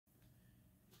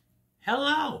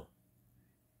Hello,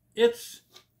 it's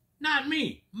not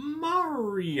me,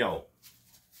 Mario.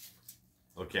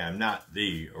 Okay, I'm not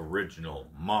the original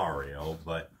Mario,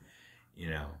 but,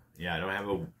 you know, yeah, I don't have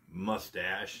a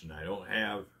mustache, and I don't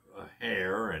have a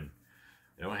hair, and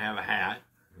I don't have a hat,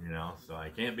 you know, so I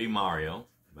can't be Mario,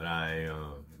 but I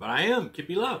am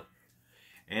Kippy Love.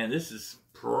 And this is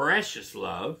Precious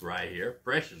Love right here,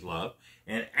 Precious Love,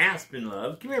 and Aspen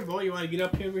Love. Come here, boy, you want to get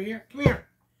up over here? Come here.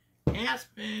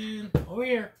 Aspen, over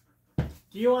here. Do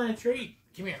you want a treat?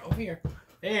 Come here, over here.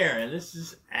 There, and this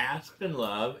is Aspen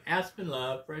Love,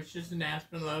 Precious and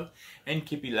Aspen Love, and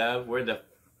Kippy Love. We're the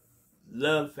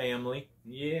Love family,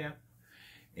 yeah.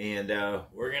 And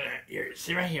we're gonna, here,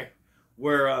 sit right here.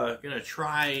 We're gonna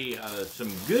try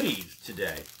some goodies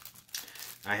today.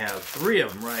 I have 3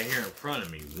 of them right here in front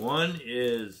of me. One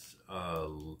is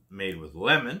made with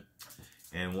lemon,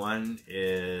 and one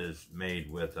is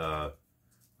made with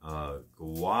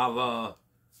guava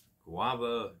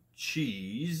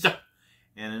cheese,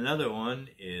 and another one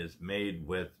is made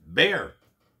with bear.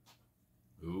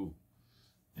 Ooh,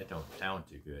 that don't sound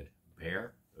too good.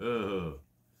 Bear? Ugh.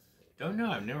 Don't know.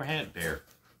 I've never had bear.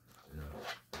 No.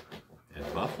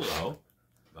 Had buffalo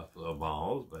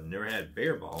balls, but never had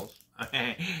bear balls.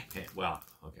 Well,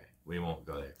 okay, we won't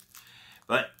go there.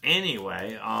 But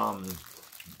anyway,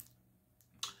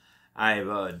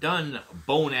 I've done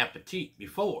Bon Appetit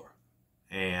before,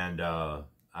 and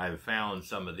I've found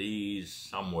some of these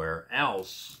somewhere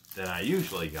else than I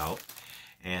usually go,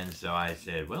 and so I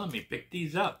said, well, let me pick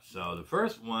these up. So the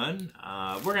first one,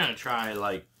 we're gonna try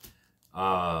like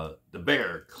the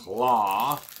bear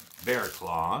claw.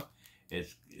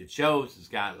 It shows it's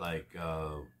got like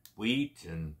wheat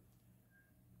and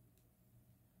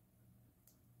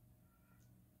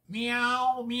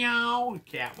meow, meow. The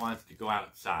cat wants to go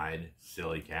outside.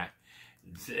 Silly cat.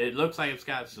 It looks like it's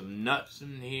got some nuts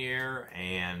in here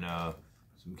and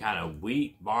some kind of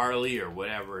wheat, barley, or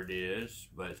whatever it is.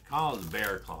 But it's called the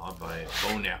Bear Claw by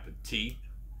Bon Appetit.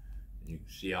 You can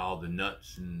see all the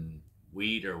nuts and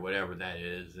wheat or whatever that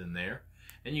is in there.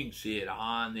 And you can see it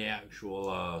on the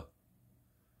actual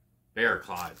bear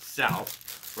claw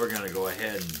itself. We're going to go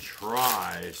ahead and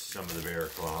try some of the bear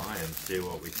claw and see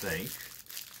what we think.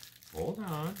 Hold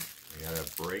on. I got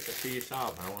to break a piece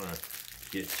off. I don't want to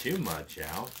get too much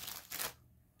out.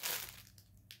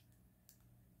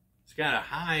 It's got a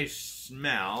high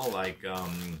smell, like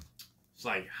it's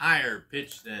like higher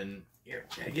pitched than, here,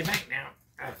 gotta get back now.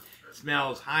 It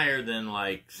smells higher than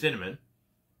like cinnamon.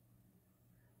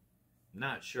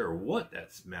 Not sure what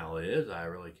that smell is. I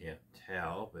really can't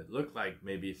tell, but it looks like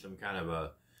maybe some kind of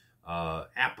a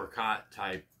apricot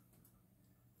type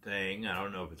thing. I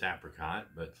don't know if it's apricot,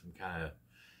 but some kind of,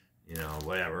 you know,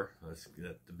 whatever. Let's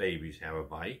let the babies have a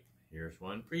bite. Here's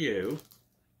one for you,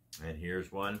 and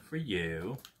here's one for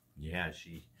you. Yeah,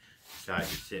 she decided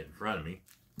to sit in front of me,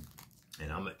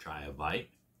 and I'm gonna try a bite.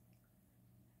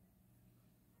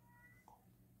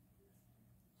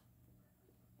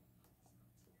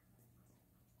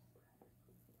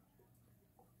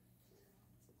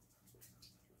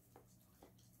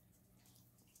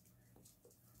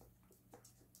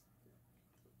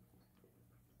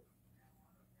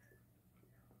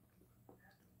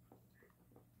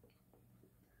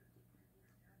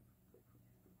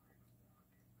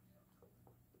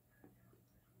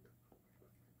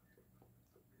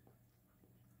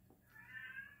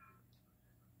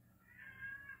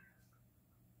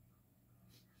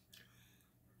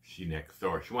 She next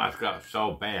door. She wants to go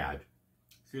so bad.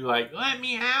 She's like, let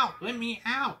me out, let me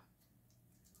out.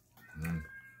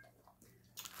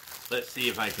 Let's see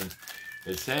if I can.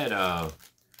 It said, I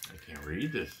can't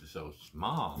read this. It's so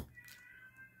small.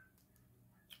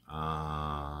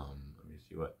 Let me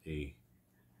see what the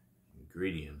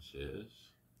ingredients is.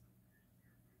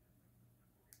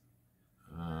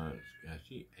 It's got,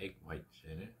 see, egg whites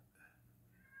in it.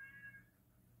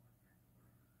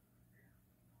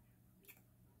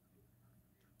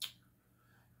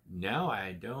 No,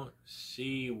 I don't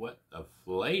see what the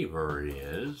flavor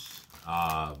is,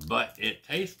 but it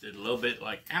tasted a little bit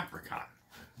like apricot.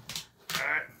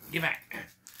 Get back.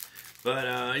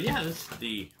 But, yeah, this is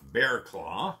the bear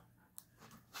claw.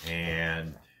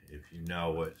 And if you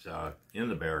know what's in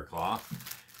the bear claw,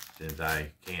 since I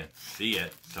can't see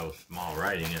it, so small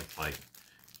writing, it's like,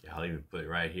 yeah, I'll even put it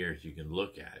right here so you can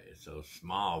look at it. It's so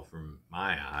small from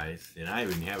my eyes, and I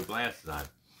even have glasses on.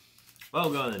 Well,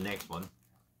 we'll go to the next one.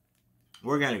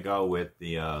 We're going to go with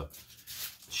the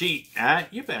cheat.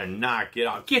 You better knock it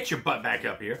off. Get your butt back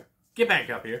up here. Get back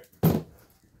up here.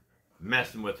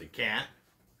 Messing with the cat.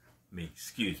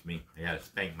 Excuse me. I got to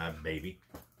spank my baby.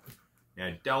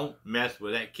 Now, don't mess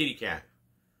with that kitty cat.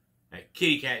 That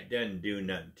kitty cat doesn't do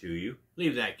nothing to you.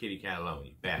 Leave that kitty cat alone,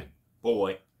 you bad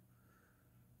boy.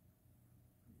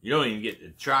 You don't even get to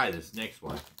try this next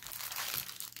one.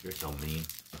 You're so mean.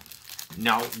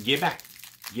 No, get back.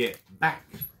 Get back.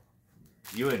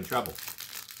 You're in trouble.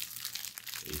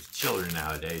 These children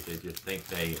nowadays, they just think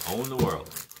they own the world.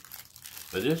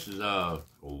 But this is a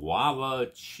guava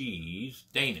cheese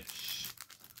Danish.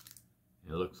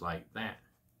 It looks like that.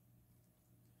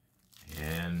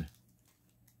 And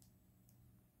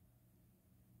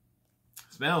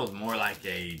smells more like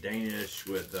a Danish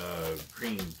with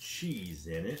cream cheese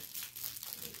in it.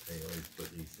 They always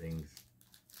put these things.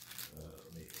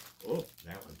 Oh,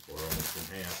 that one's tore almost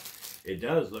in half. It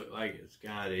does look like it's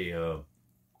got a.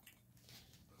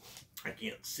 I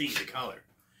can't see the color.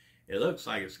 It looks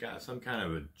like it's got some kind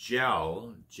of a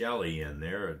jelly in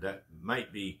there. That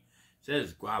might be. It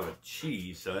says guava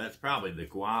cheese, so that's probably the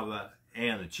guava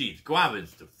and the cheese. Guava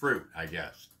is the fruit, I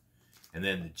guess. And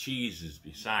then the cheese is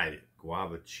beside it.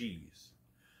 Guava cheese.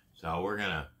 So we're going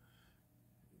to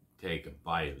take a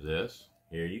bite of this.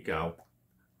 Here you go.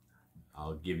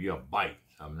 I'll give you a bite.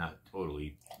 So I'm not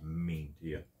totally mean to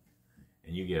you.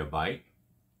 And you get a bite.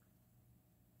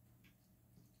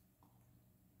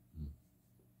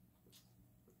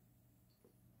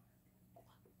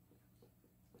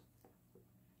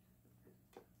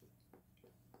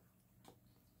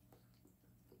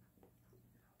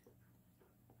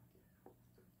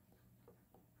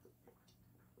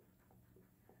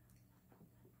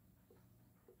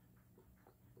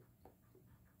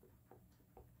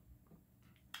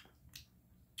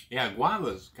 Yeah,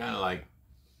 guava's kind of like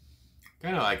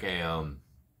a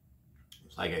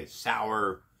it's like a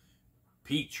sour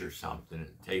peach or something.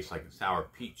 It tastes like a sour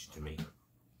peach to me.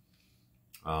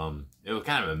 It was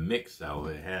kind of a mix though.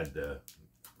 It had the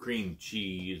cream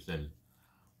cheese and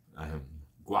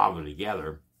guava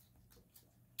together,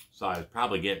 so I was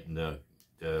probably getting the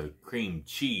cream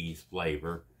cheese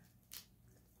flavor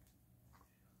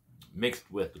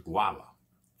mixed with the guava,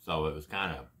 so it was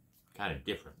kind of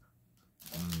different.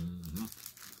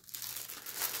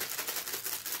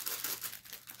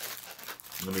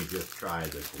 Let me just try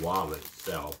the guava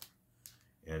itself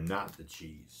and not the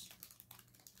cheese.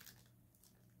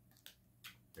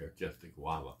 There's just the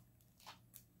guava.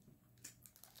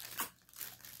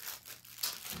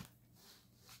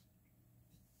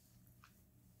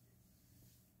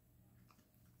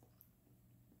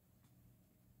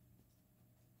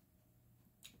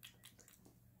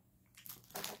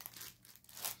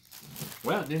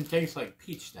 Well, it didn't taste like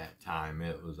peach that time.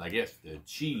 It was, I guess, the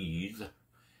cheese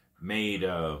made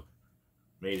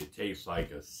it taste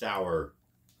like a sour,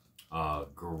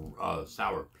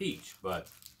 sour peach. But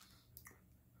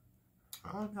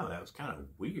I don't know. That was kind of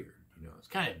weird. You know, it's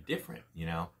kind of different. You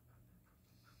know,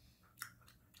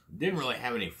 it didn't really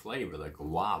have any flavor. The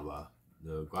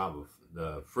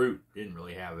fruit didn't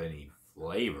really have any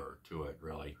flavor to it,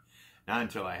 really. Not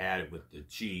until I had it with the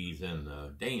cheese and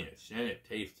the Danish. And it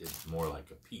tasted more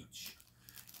like a peach.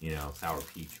 You know, sour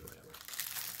peach or whatever.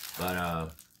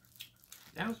 But,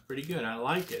 that was pretty good. I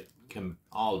like it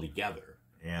all together.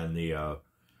 And the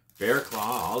bear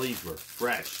claw, all these were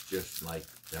fresh. Just like,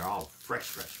 they're all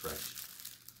fresh.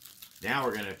 Now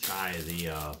we're going to try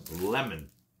the lemon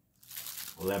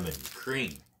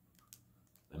cream.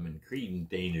 Lemon cream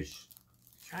Danish.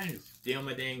 Trying to steal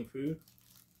my dang food.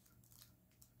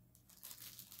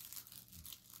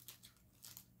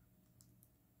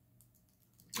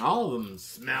 All of them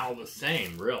smell the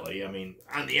same, really. I mean,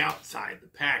 on the outside, the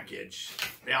package,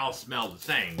 they all smell the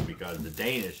same because the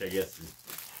Danish, I guess, is...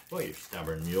 Boy, you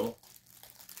stubborn mule.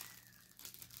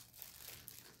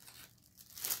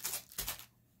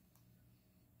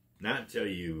 Not until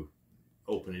you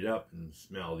open it up and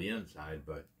smell the inside,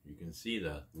 but you can see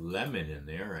the lemon in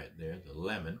there, right there, the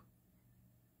lemon.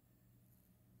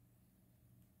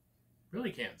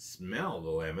 Really can't smell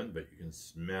the lemon, but you can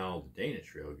smell the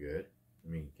Danish real good.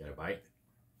 Let me get a bite.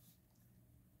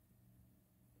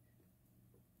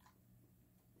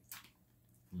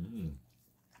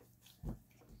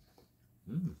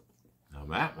 Now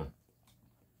that one.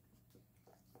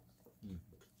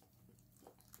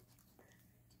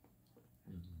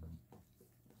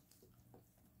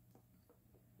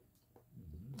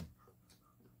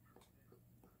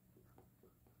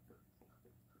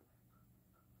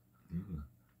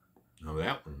 Now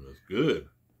that one was good.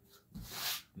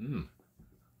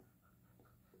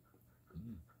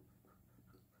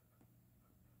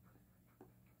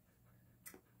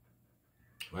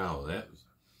 Wow, that was,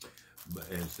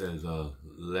 it says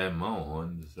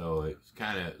lemon, so it's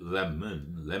kind of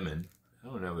lemon. I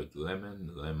don't know if it's lemon.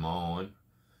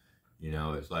 You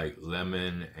know, it's like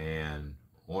lemon and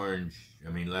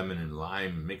lemon and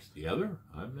lime mixed together?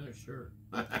 I'm not sure.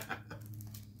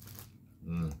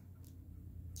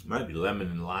 Might be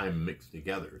lemon and lime mixed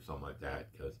together or something like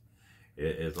that, because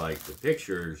it's like the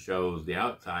picture shows the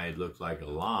outside looks like a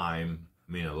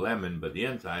lemon, but the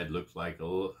inside looks like a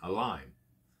lime.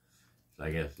 So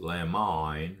I guess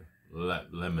lemon.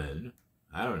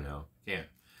 I don't know.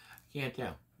 Can't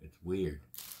tell. It's weird.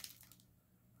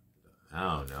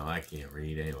 I don't know. I can't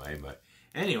read anyway. But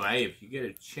anyway, if you get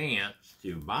a chance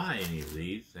to buy any of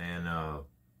these, and of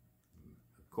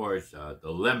course the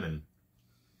lemon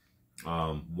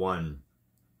one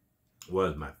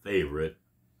was my favorite.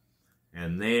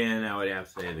 And then I would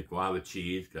have to say the guava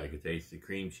cheese, because I could taste the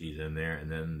cream cheese in there. And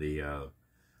then the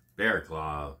bear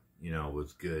claw,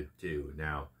 was good too.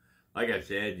 Now, like I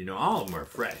said, all of them are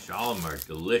fresh. All of them are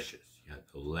delicious. You got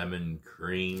the lemon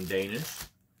cream Danish.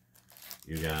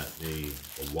 You got the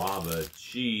guava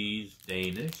cheese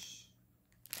Danish.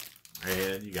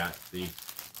 And you got the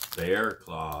bear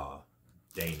claw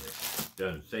Danish.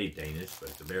 Doesn't say Danish, but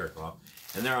it's a bear claw.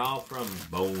 And they're all from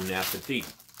Bon Appétit.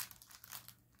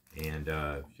 And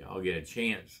if y'all get a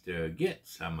chance to get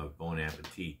some of Bon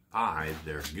Appetit pies,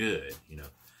 they're good,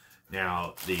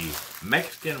 Now, the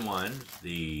Mexican ones,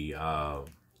 the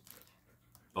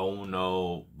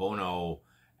Bono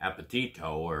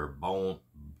Appetito, or Buno,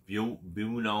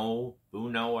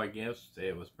 I guess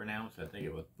it was pronounced. I think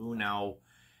it was Buno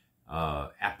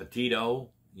Appetito.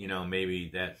 Maybe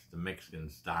that's the Mexican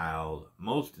style.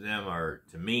 Most of them are,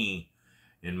 to me,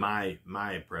 in my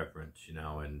preference,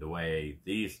 and the way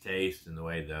these taste and the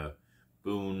way the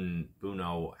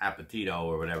Buno Appetito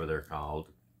or whatever they're called,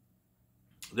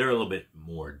 they're a little bit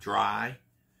more dry,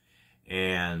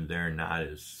 and they're not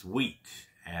as sweet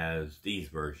as these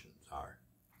versions are,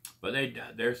 but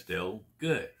they're still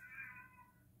good.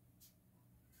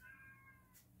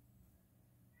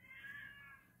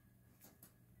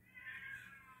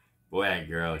 Boy, that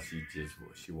girl,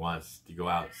 she wants to go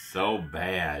out so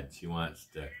bad. She wants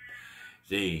to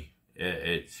see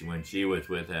it's when she was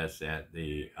with us at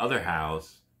the other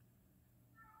house,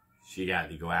 she got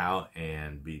to go out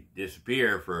and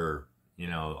disappear for,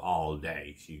 all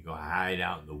day. She'd go hide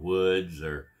out in the woods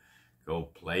or go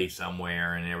play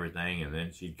somewhere and everything, and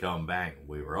then she'd come back.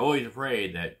 We were always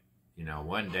afraid that,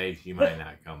 one day she might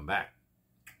not come back.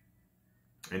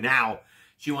 And now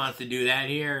she wants to do that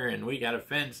here, and we got a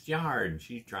fenced yard.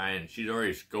 She's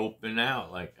already scoping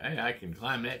out, like, hey, I can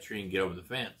climb that tree and get over the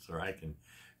fence, or I can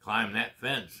climb that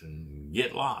fence and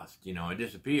get lost, and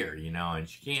disappear, and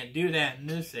she can't do that in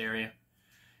this area.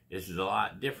 This is a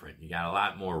lot different. You got a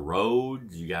lot more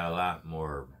roads, you got a lot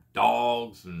more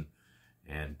dogs and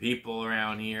people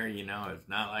around here, It's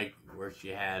not like where she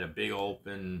had a big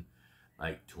open,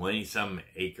 like 20-some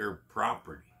acre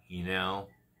property,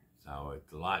 So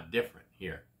it's a lot different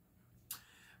here.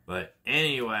 But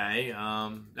anyway,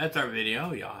 that's our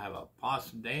video. Y'all have a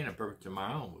awesome day and a perfect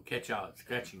tomorrow. We'll catch y'all at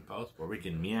Scratching Post where we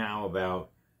can meow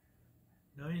about.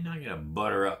 No, you're not gonna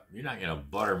butter up. You're not gonna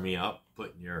butter me up,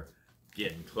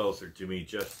 getting closer to me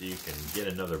just so you can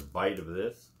get another bite of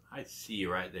this. I see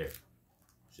you right there.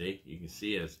 See, you can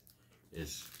see come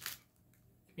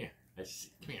here.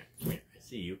 Come here. I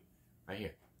see you right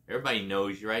here. Everybody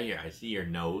knows you right here. I see your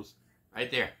nose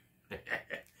right there.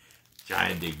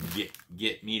 Trying to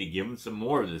get me to give him some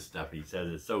more of this stuff. He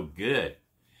says it's so good.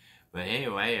 But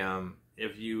anyway,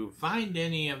 if you find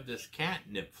any of this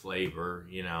catnip flavor,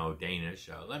 Danish,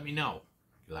 let me know.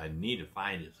 Because I need to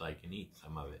find it so I can eat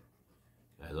some of it.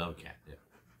 I love catnip.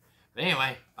 But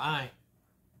anyway, bye.